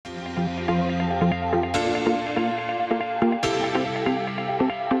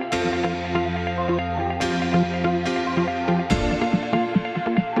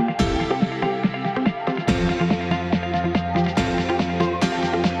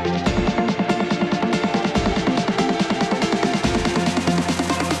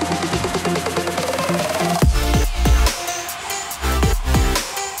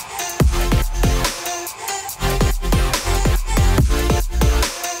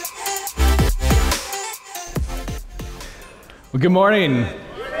Well, good morning.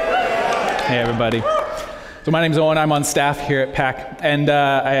 Hey, everybody. So my name's Owen. I'm on staff here at PAC, and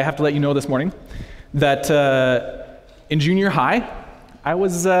I have to let you know this morning that in junior high, I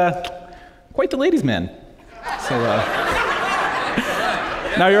was quite the ladies' man. So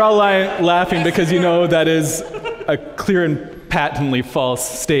now you're all laughing because you know that is a clear and patently false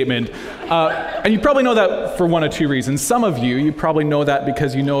statement. And you probably know that for one of two reasons. Some of you probably know that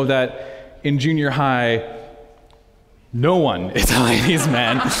because you know that in junior high, no one is a ladies'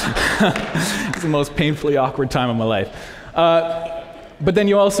 man. It's the most painfully awkward time of my life. But then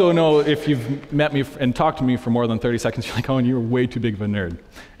you also know, if you've met me and talked to me for more than 30 seconds, you're like, oh, and you're way too big of a nerd.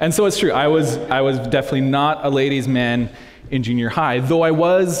 And so it's true. I was definitely not a ladies' man in junior high, though I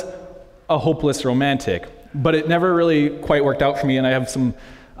was a hopeless romantic. But it never really quite worked out for me, and I have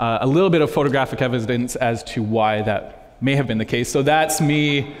a little bit of photographic evidence as to why that may have been the case. So that's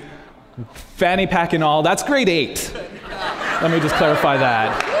me, fanny pack and all. That's grade 8. Let me just clarify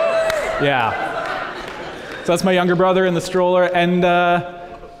that. Yeah. So that's my younger brother in the stroller. And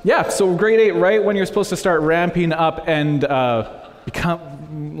yeah, so grade 8, right when you're supposed to start ramping up and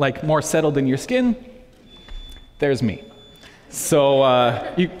become like more settled in your skin, there's me.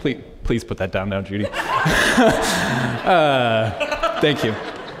 So you please put that down now, Judy. Thank you.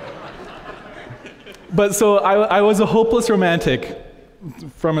 But so I was a hopeless romantic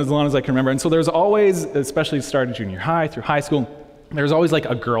from as long as I can remember. And so there's always, especially starting junior high through high school, there's always like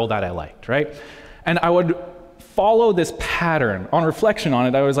a girl that I liked, right? And I would follow this pattern. On reflection on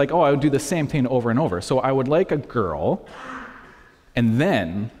it, I was like, oh, I would do the same thing over and over. So I would like a girl, and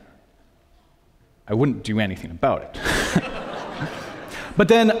then I wouldn't do anything about it. But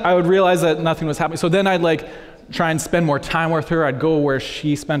then I would realize that nothing was happening. So then I'd like try and spend more time with her. I'd go where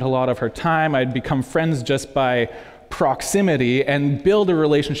she spent a lot of her time. I'd become friends just by proximity and build a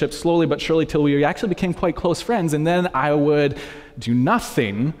relationship slowly but surely till we actually became quite close friends. And then I would do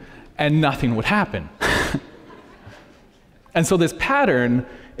nothing and nothing would happen. And so this pattern,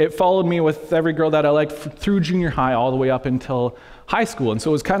 it followed me with every girl that I liked through junior high all the way up until high school. And so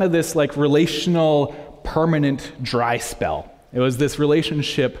it was kind of this like relational, permanent dry spell. It was this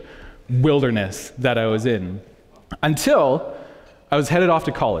relationship wilderness that I was in until I was headed off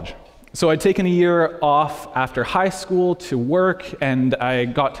to college. So I'd taken a year off after high school to work, and I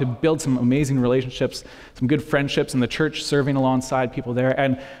got to build some amazing relationships, some good friendships in the church, serving alongside people there.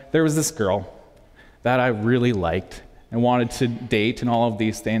 And there was this girl that I really liked and wanted to date and all of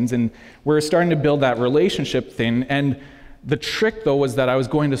these things. And we were starting to build that relationship thing. And the trick, though, was that I was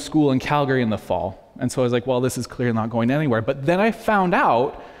going to school in Calgary in the fall. And so I was like, well, this is clearly not going anywhere. But then I found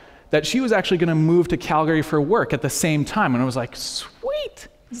out that she was actually going to move to Calgary for work at the same time. And I was like, sweet,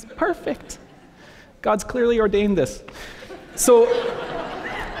 this is perfect. God's clearly ordained this. So,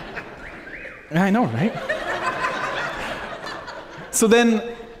 I know, right? So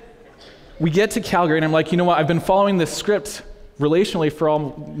then we get to Calgary, and I'm like, you know what? I've been following this script relationally for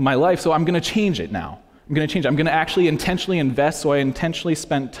all my life, so I'm going to change it now. I'm going to change it. I'm going to actually intentionally invest. So I intentionally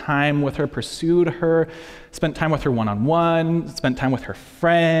spent time with her, pursued her, spent time with her one-on-one, spent time with her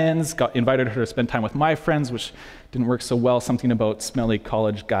friends, invited her to spend time with my friends, which didn't work so well, something about smelly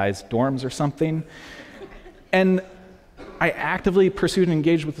college guys' dorms or something. And I actively pursued and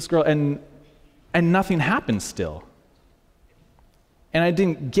engaged with this girl, and nothing happened still. And I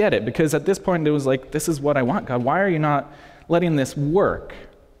didn't get it, because at this point it was like, this is what I want, God. Why are you not letting this work?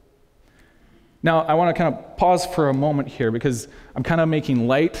 Now, I want to kind of pause for a moment here, because I'm kind of making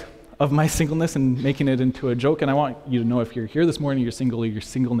light of my singleness and making it into a joke. And I want you to know, if you're here this morning, you're single, your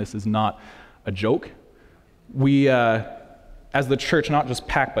singleness is not a joke. We, as the church, not just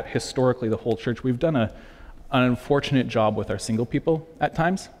PAC, but historically the whole church, we've done an unfortunate job with our single people at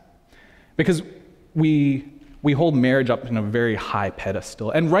times, because we hold marriage up in a very high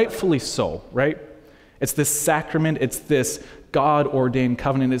pedestal, and rightfully so, right? It's this sacrament, it's this God-ordained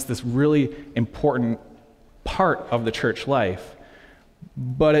covenant, it's this really important part of the church life.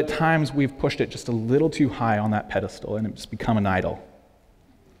 But at times we've pushed it just a little too high on that pedestal, and it's become an idol.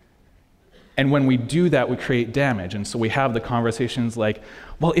 And when we do that, we create damage. And so we have the conversations like,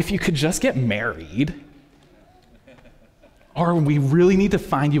 well, if you could just get married, or we really need to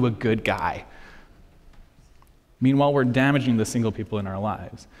find you a good guy. Meanwhile, we're damaging the single people in our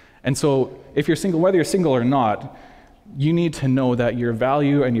lives. And so if you're single, whether you're single or not, you need to know that your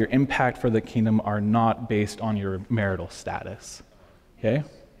value and your impact for the kingdom are not based on your marital status. Okay?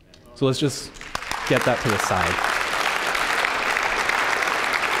 So let's just get that to the side.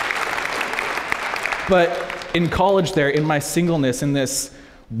 But in college there, in my singleness, in this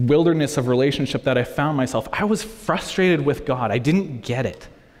wilderness of relationship that I found myself, I was frustrated with God. I didn't get it.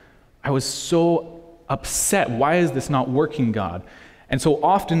 I was so upset. Why is this not working, God? And so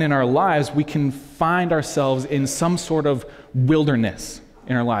often in our lives, we can find ourselves in some sort of wilderness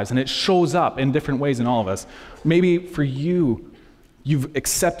in our lives, and it shows up in different ways in all of us. Maybe for you, you've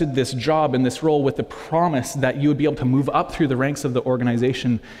accepted this job and this role with the promise that you would be able to move up through the ranks of the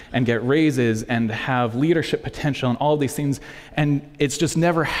organization and get raises and have leadership potential and all of these things, and it's just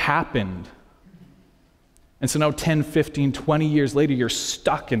never happened. And so now 10, 15, 20 years later, you're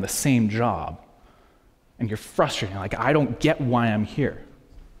stuck in the same job. And you're frustrated. Like, I don't get why I'm here.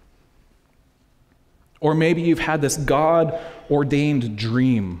 Or maybe you've had this God-ordained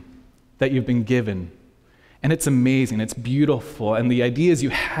dream that you've been given. And it's amazing. It's beautiful. And the ideas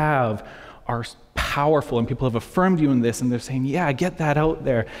you have are powerful. And people have affirmed you in this. And they're saying, yeah, get that out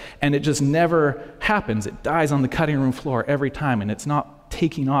there. And it just never happens. It dies on the cutting room floor every time. And it's not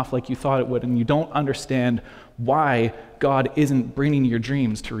taking off like you thought it would. And you don't understand why God isn't bringing your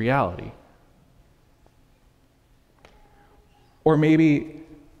dreams to reality. Or maybe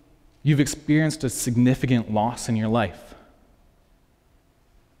you've experienced a significant loss in your life.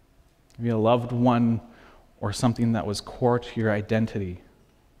 Maybe a loved one or something that was core to your identity.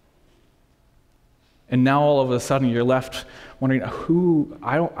 And now all of a sudden you're left wondering, who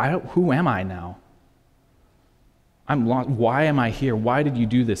am I now? I'm lost. Why am I here? Why did you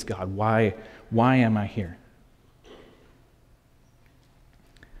do this, God? Why am I here?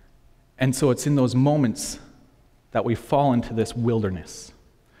 And so it's in those moments that we fall into this wilderness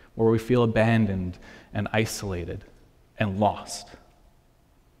where we feel abandoned and isolated and lost.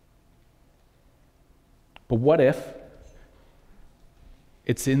 But what if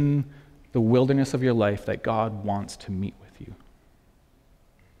it's in the wilderness of your life that God wants to meet with you?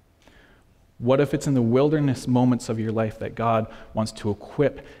 What if it's in the wilderness moments of your life that God wants to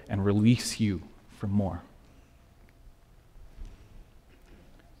equip and release you for more?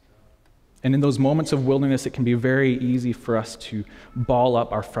 And in those moments of wilderness, it can be very easy for us to ball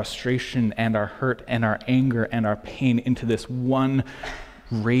up our frustration and our hurt and our anger and our pain into this one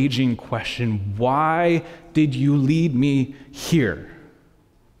raging question: why did you lead me here?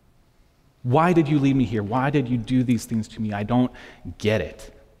 Why did you lead me here? Why did you do these things to me? I don't get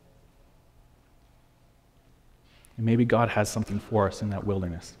it. And maybe God has something for us in that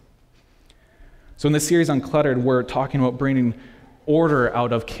wilderness. So in this series, Uncluttered, we're talking about bringing order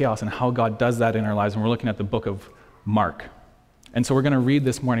out of chaos and how God does that in our lives. And we're looking at the book of Mark. And so we're going to read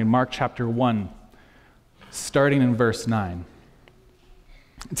this morning Mark chapter 1, starting in verse 9.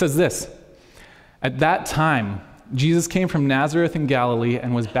 It says this: "At that time, Jesus came from Nazareth in Galilee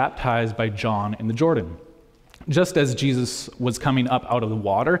and was baptized by John in the Jordan. Just as Jesus was coming up out of the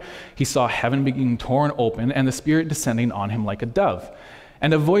water, he saw heaven being torn open and the Spirit descending on him like a dove.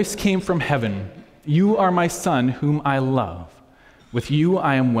 And a voice came from heaven, 'You are my Son, whom I love. With you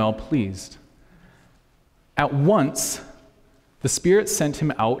I am well pleased.' At once, the Spirit sent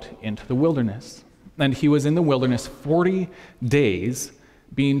him out into the wilderness. And he was in the wilderness 40 days,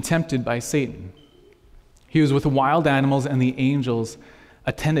 being tempted by Satan. He was with wild animals, and the angels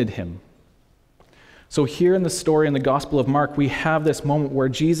attended him." So here in the story in the Gospel of Mark, we have this moment where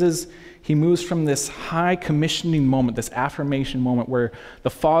Jesus, he moves from this high commissioning moment, this affirmation moment where the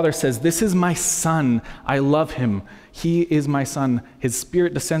Father says, "This is my Son, I love him. He is my Son." His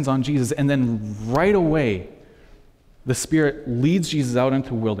Spirit descends on Jesus, and then right away, the Spirit leads Jesus out into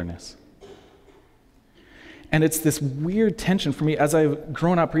the wilderness. And it's this weird tension for me. As I've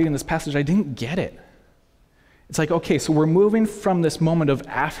grown up reading this passage, I didn't get it. It's like, okay, so we're moving from this moment of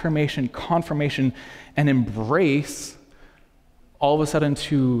affirmation, confirmation, and embrace all of a sudden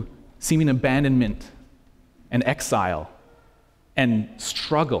to seeming abandonment and exile and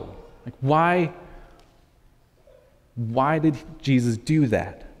struggle. Like, why did Jesus do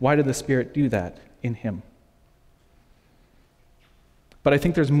that? Why did the Spirit do that in him? But I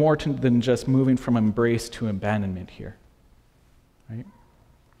think there's more than just moving from embrace to abandonment here, right?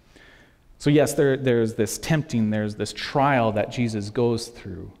 So yes, there's this tempting, there's this trial that Jesus goes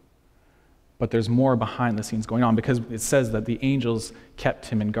through, but there's more behind the scenes going on, because it says that the angels kept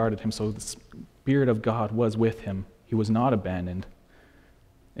him and guarded him, so the Spirit of God was with him. He was not abandoned.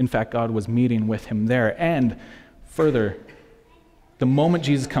 In fact, God was meeting with him there. And further, the moment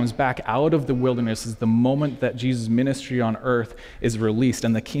Jesus comes back out of the wilderness is the moment that Jesus' ministry on earth is released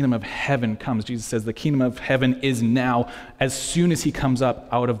and the kingdom of heaven comes. Jesus says the kingdom of heaven is now, as soon as he comes up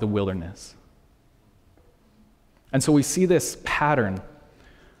out of the wilderness. And so we see this pattern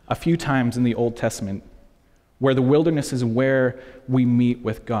a few times in the Old Testament where the wilderness is where we meet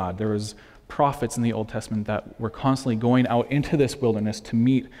with God. There was prophets in the Old Testament that were constantly going out into this wilderness to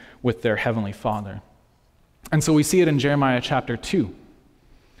meet with their heavenly Father. And so we see it in Jeremiah chapter 2.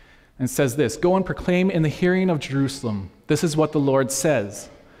 And it says this, "Go and proclaim in the hearing of Jerusalem, this is what the Lord says.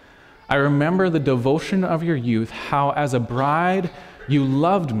 I remember the devotion of your youth, how as a bride you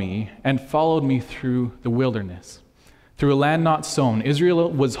loved me and followed me through the wilderness. Through a land not sown,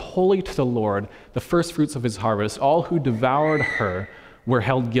 Israel was holy to the Lord, the first fruits of his harvest. All who devoured her were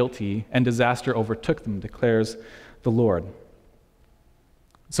held guilty, and disaster overtook them, declares the Lord."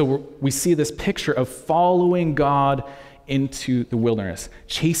 So we see this picture of following God into the wilderness,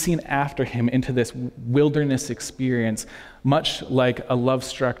 chasing after him into this wilderness experience, much like a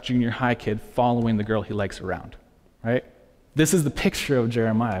love-struck junior high kid following the girl he likes around, right? This is the picture of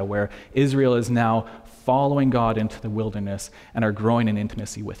Jeremiah, where Israel is now following God into the wilderness and are growing in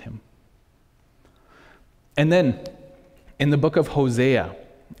intimacy with him. And then, in the book of Hosea,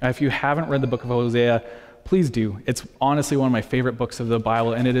 if you haven't read the book of Hosea, please do. It's honestly one of my favorite books of the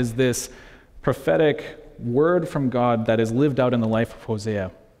Bible, and it is this prophetic word from God that is lived out in the life of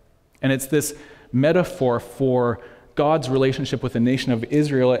Hosea. And it's this metaphor for God's relationship with the nation of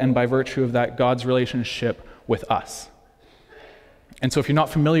Israel, and by virtue of that, God's relationship with us. And so if you're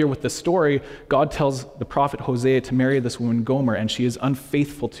not familiar with the story, God tells the prophet Hosea to marry this woman Gomer, and she is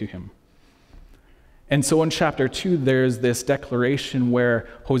unfaithful to him. And so in chapter 2, there's this declaration where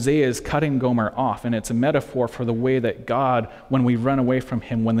Hosea is cutting Gomer off, and it's a metaphor for the way that God, when we run away from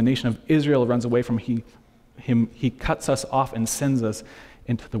him, when the nation of Israel runs away from him, he cuts us off and sends us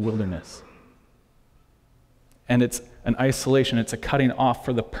into the wilderness. And it's an isolation, it's a cutting off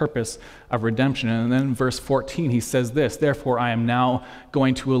for the purpose of redemption. And then in verse 14, he says this, "Therefore I am now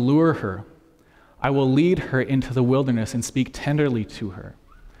going to allure her. I will lead her into the wilderness and speak tenderly to her.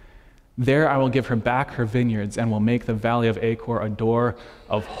 There I will give her back her vineyards and will make the valley of Achor a door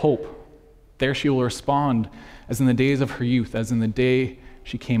of hope. There she will respond as in the days of her youth, as in the day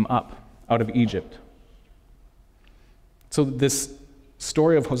she came up out of Egypt." So this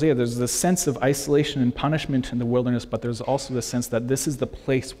story of Hosea, there's this sense of isolation and punishment in the wilderness, but there's also the sense that this is the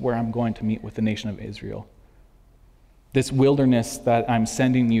place where I'm going to meet with the nation of Israel. This wilderness that I'm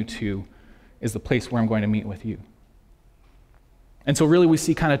sending you to is the place where I'm going to meet with you. And so really we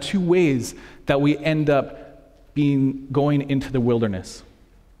see kind of two ways that we end up going into the wilderness.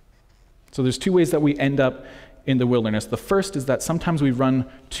 So there's two ways that we end up in the wilderness. The first is that sometimes we run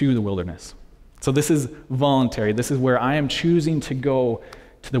to the wilderness. So this is voluntary. This is where I am choosing to go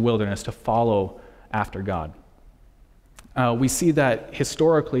to the wilderness to follow after God. We see that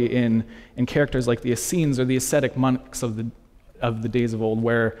historically in characters like the Essenes or the ascetic monks of the days of old,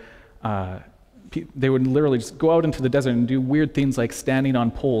 where they would literally just go out into the desert and do weird things like standing on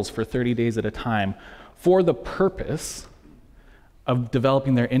poles for 30 days at a time for the purpose of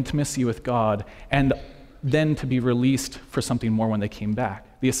developing their intimacy with God and then to be released for something more when they came back.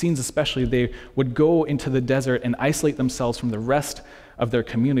 The Essenes especially, they would go into the desert and isolate themselves from the rest of their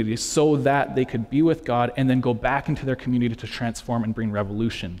community so that they could be with God and then go back into their community to transform and bring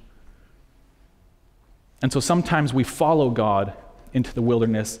revolution. And so sometimes we follow God into the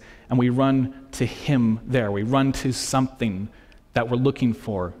wilderness and we run to him there. We run to something that we're looking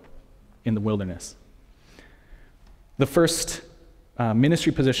for in the wilderness. The first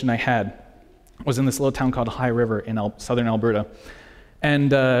ministry position I had was in this little town called High River in southern Alberta.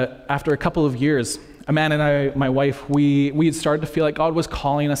 And after a couple of years, Amanda and I, my wife, we had started to feel like God was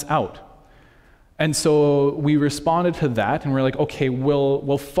calling us out. And so we responded to that, and we're like, okay,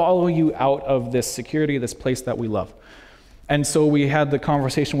 we'll follow you out of this security, this place that we love. And so we had the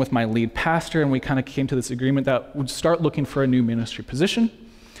conversation with my lead pastor, and we kind of came to this agreement that we'd start looking for a new ministry position.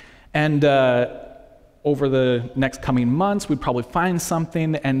 And over the next coming months, we'd probably find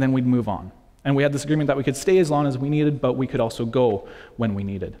something, and then we'd move on. And we had this agreement that we could stay as long as we needed, but we could also go when we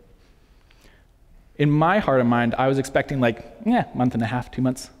needed. In my heart and mind, I was expecting month and a half, 2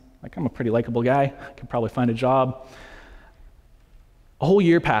 months. Like, I'm a pretty likable guy. I could probably find a job. A whole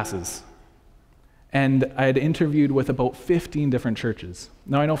year passes, and I had interviewed with about 15 different churches.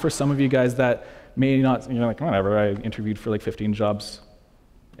 Now, I know for some of you guys that may not, you're like, whatever, I interviewed for 15 jobs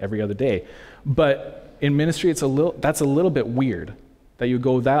every other day. But in ministry, that's a little bit weird that you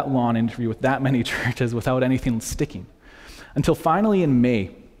go that long and interview with that many churches without anything sticking. Until finally in May,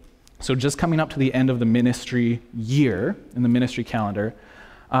 so just coming up to the end of the ministry year, in the ministry calendar,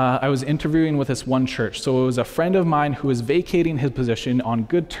 I was interviewing with this one church. So it was a friend of mine who was vacating his position on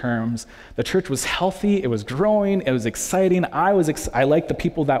good terms. The church was healthy, it was growing, it was exciting. I liked the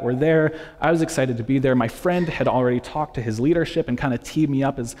people that were there. I was excited to be there. My friend had already talked to his leadership and kind of teed me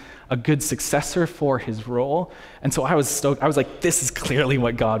up as a good successor for his role. And so I was stoked. I was like, this is clearly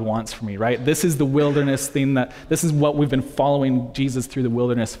what God wants for me, right? This is the wilderness thing, this is what we've been following Jesus through the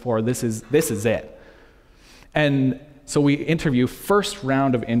wilderness for. This is it. And So we interview, first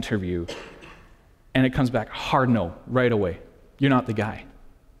round of interview, and it comes back hard no, right away. You're not the guy.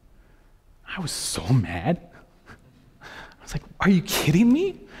 I was so mad. I was like, are you kidding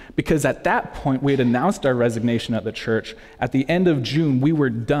me? Because at that point, we had announced our resignation at the church. At the end of June, we were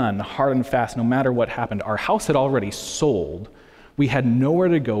done, hard and fast, no matter what happened. Our house had already sold. We had nowhere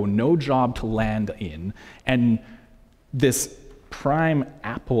to go, no job to land in. And this prime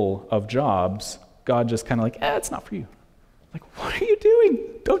apple of jobs, God just kind of like, it's not for you. Like, what are you doing?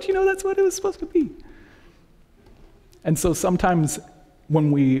 Don't you know that's what it was supposed to be? And so sometimes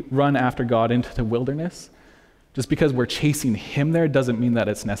when we run after God into the wilderness, just because we're chasing him there doesn't mean that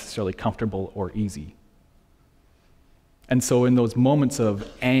it's necessarily comfortable or easy. And so in those moments of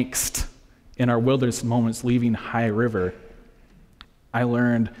angst, in our wilderness moments leaving High River, I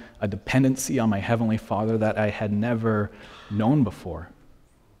learned a dependency on my Heavenly Father that I had never known before.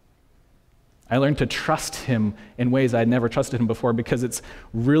 I learned to trust him in ways I'd never trusted him before, because it's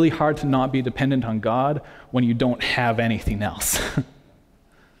really hard to not be dependent on God when you don't have anything else. And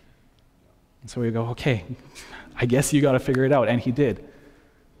so we go, okay, I guess you got to figure it out. And he did.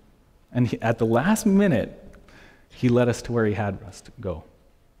 And at the last minute, he led us to where he had us to go.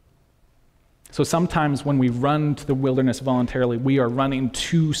 So sometimes when we run to the wilderness voluntarily, we are running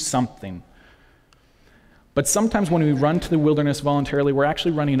to something. But sometimes when we run to the wilderness voluntarily, we're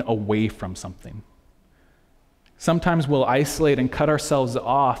actually running away from something. Sometimes we'll isolate and cut ourselves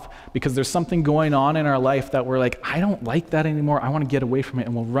off because there's something going on in our life that we're like, I don't like that anymore. I want to get away from it,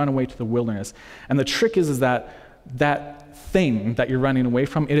 and we'll run away to the wilderness. And the trick is that that thing that you're running away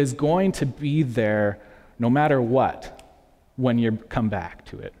from, it is going to be there no matter what when you come back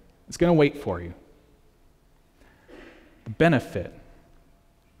to it. It's going to wait for you. The benefit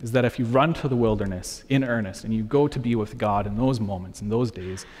is that if you run to the wilderness in earnest and you go to be with God in those moments, in those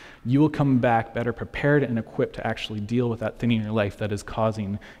days, you will come back better prepared and equipped to actually deal with that thing in your life that is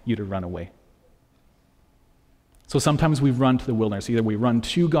causing you to run away. So sometimes we run to the wilderness. Either we run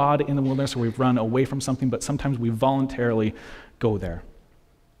to God in the wilderness or we run away from something, but sometimes we voluntarily go there.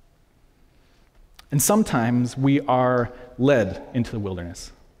 And sometimes we are led into the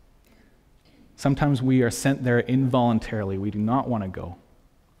wilderness. Sometimes we are sent there involuntarily. We do not want to go,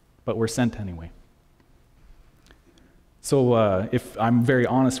 but we're sent anyway. So if I'm very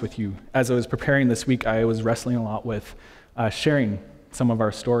honest with you, as I was preparing this week, I was wrestling a lot with sharing some of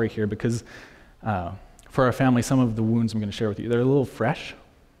our story here, because for our family, some of the wounds I'm going to share with you, they're a little fresh.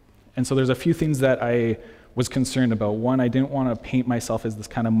 And so there's a few things that I was concerned about. One, I didn't want to paint myself as this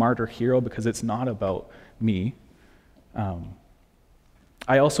kind of martyr hero, because it's not about me.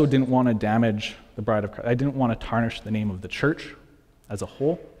 I also didn't want to damage the bride of Christ. I didn't want to tarnish the name of the church as a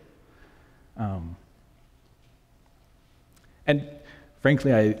whole. And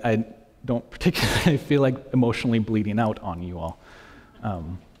frankly, I don't particularly feel like emotionally bleeding out on you all.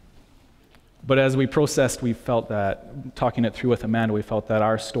 But as we processed, we felt that, talking it through with Amanda, we felt that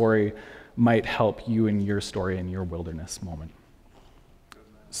our story might help you in your story in your wilderness moment.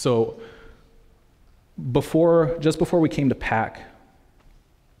 So just before we came to Pack,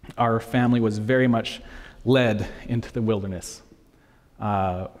 our family was very much led into the wilderness.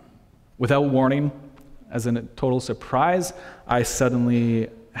 Without warning, as a total surprise, I suddenly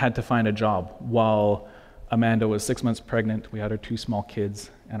had to find a job while Amanda was 6 months pregnant. We had our 2 small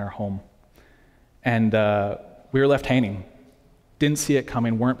kids and our home. And we were left hanging. Didn't see it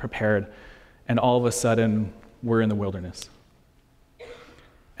coming, weren't prepared, and all of a sudden, we're in the wilderness.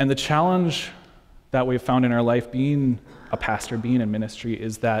 And the challenge that we've found in our life, being a pastor, being in ministry,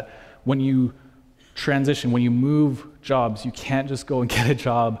 is that when you transition, when you move jobs, you can't just go and get a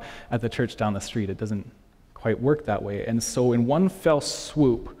job at the church down the street. It doesn't quite work that way. And so in one fell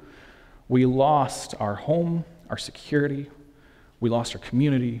swoop, we lost our home, our security, we lost our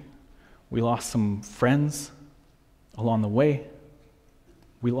community, we lost some friends along the way.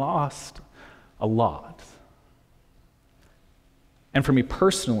 We lost a lot. And for me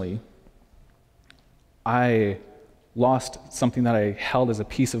personally, I lost something that I held as a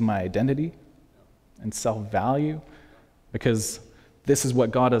piece of my identity and self-value, because this is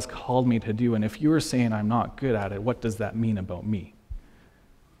what God has called me to do. And if you are saying I'm not good at it, what does that mean about me?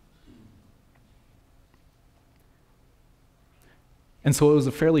 And so it was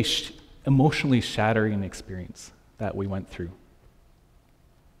a fairly emotionally shattering experience that we went through.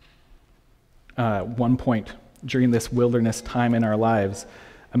 At one point during this wilderness time in our lives,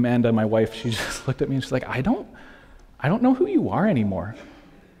 Amanda, my wife, she just looked at me and she's like, I don't know who you are anymore.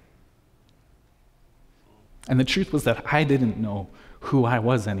 And the truth was that I didn't know who I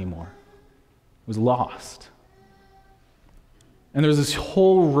was anymore. I was lost. And there's this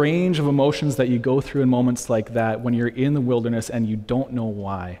whole range of emotions that you go through in moments like that when you're in the wilderness and you don't know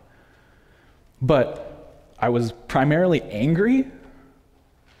why. But I was primarily angry.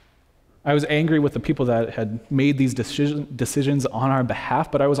 I was angry with the people that had made these decisions on our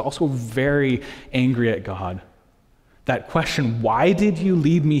behalf, but I was also very angry at God. That question, why did you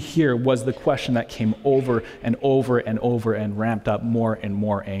lead me here, was the question that came over and over and over and ramped up more and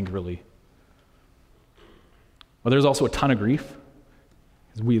more angrily. Well, there's also a ton of grief,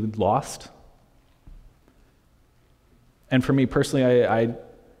 because we lost. And for me personally, I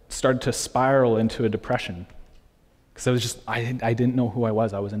started to spiral into a depression, because I didn't know who I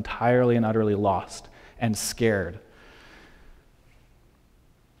was. I was entirely and utterly lost and scared.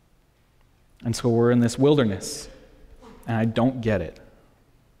 And so we're in this wilderness, and I don't get it.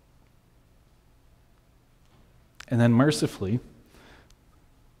 And then mercifully,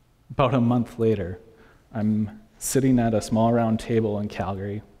 about a month later, I'm sitting at a small round table in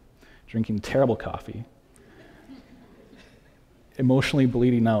Calgary, drinking terrible coffee, emotionally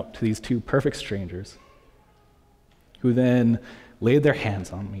bleeding out to these two perfect strangers who then laid their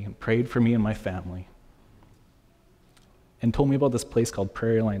hands on me and prayed for me and my family and told me about this place called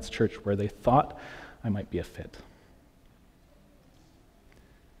Prairie Alliance Church where they thought I might be a fit.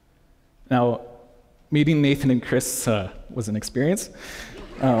 Now, meeting Nathan and Chris was an experience.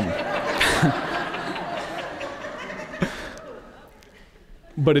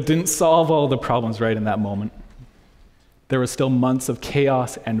 But it didn't solve all the problems right in that moment. There were still months of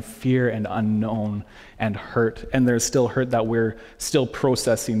chaos and fear and unknown and hurt, and there's still hurt that we're still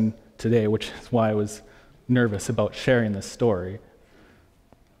processing today, which is why I was nervous about sharing this story.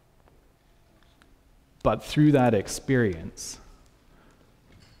 But through that experience,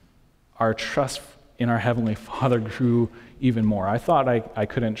 our trust in our Heavenly Father grew even more. I thought I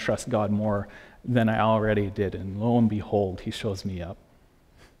couldn't trust God more than I already did, and lo and behold, He shows me up.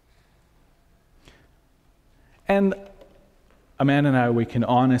 And Amanda and I, we can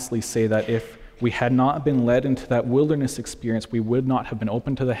honestly say that if we had not been led into that wilderness experience, we would not have been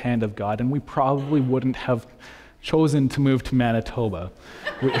open to the hand of God, and we probably wouldn't have chosen to move to Manitoba.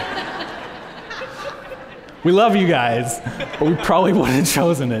 We love you guys, but we probably wouldn't have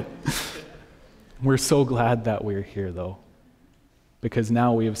chosen it. We're so glad that we're here, though, because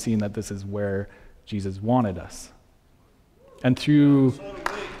now we have seen that this is where Jesus wanted us. And through...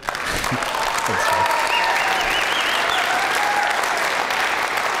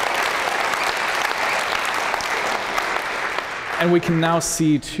 And we can now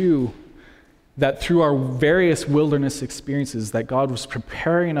see, too, that through our various wilderness experiences, that God was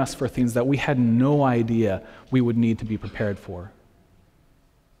preparing us for things that we had no idea we would need to be prepared for.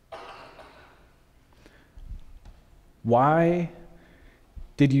 Why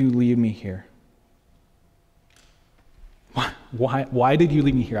did you leave me here? Why did you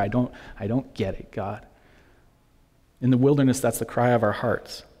leave me here? I don't get it, God. In the wilderness, that's the cry of our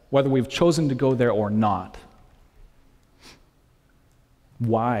hearts, whether we've chosen to go there or not.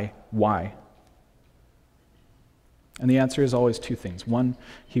 Why? And the answer is always two things. One,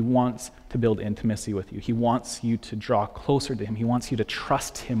 He wants to build intimacy with you. He wants you to draw closer to Him. He wants you to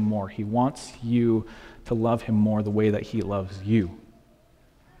trust Him more. He wants you to love Him more the way that He loves you.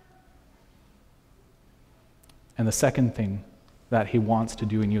 And the second thing that He wants to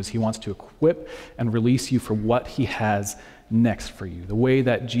do in you is He wants to equip and release you for what He has next for you. The way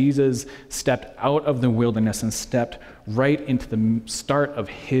that Jesus stepped out of the wilderness and stepped right into the start of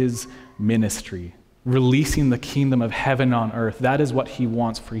His ministry, releasing the kingdom of heaven on earth. That is what He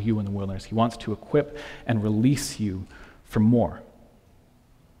wants for you in the wilderness. He wants to equip and release you for more.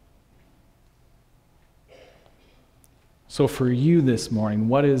 So for you this morning,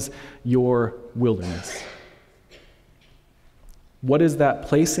 what is your wilderness? What is that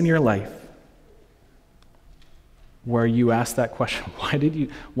place in your life where you ask that question, why did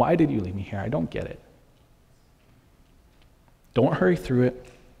you leave me here? I don't get it. Don't hurry through it.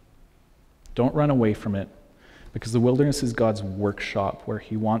 Don't run away from it, because the wilderness is God's workshop where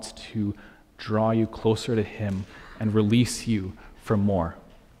He wants to draw you closer to Him and release you for more.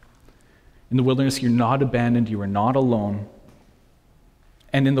 In the wilderness, you're not abandoned, you are not alone.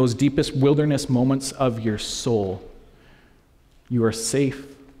 And in those deepest wilderness moments of your soul, you are safe.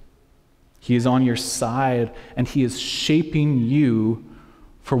 He is on your side, and He is shaping you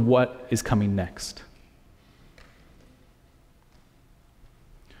for what is coming next.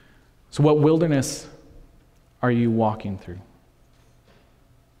 So what wilderness are you walking through?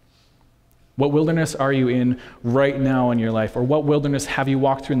 What wilderness are you in right now in your life? Or what wilderness have you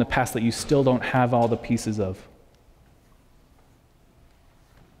walked through in the past that you still don't have all the pieces of?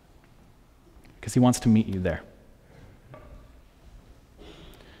 Because He wants to meet you there.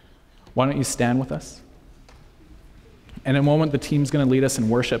 Why don't you stand with us? And in a moment, the team's going to lead us in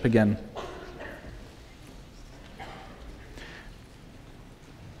worship again.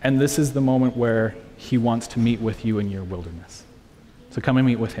 And this is the moment where he wants to meet with you in your wilderness. So come and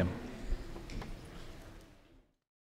meet with him.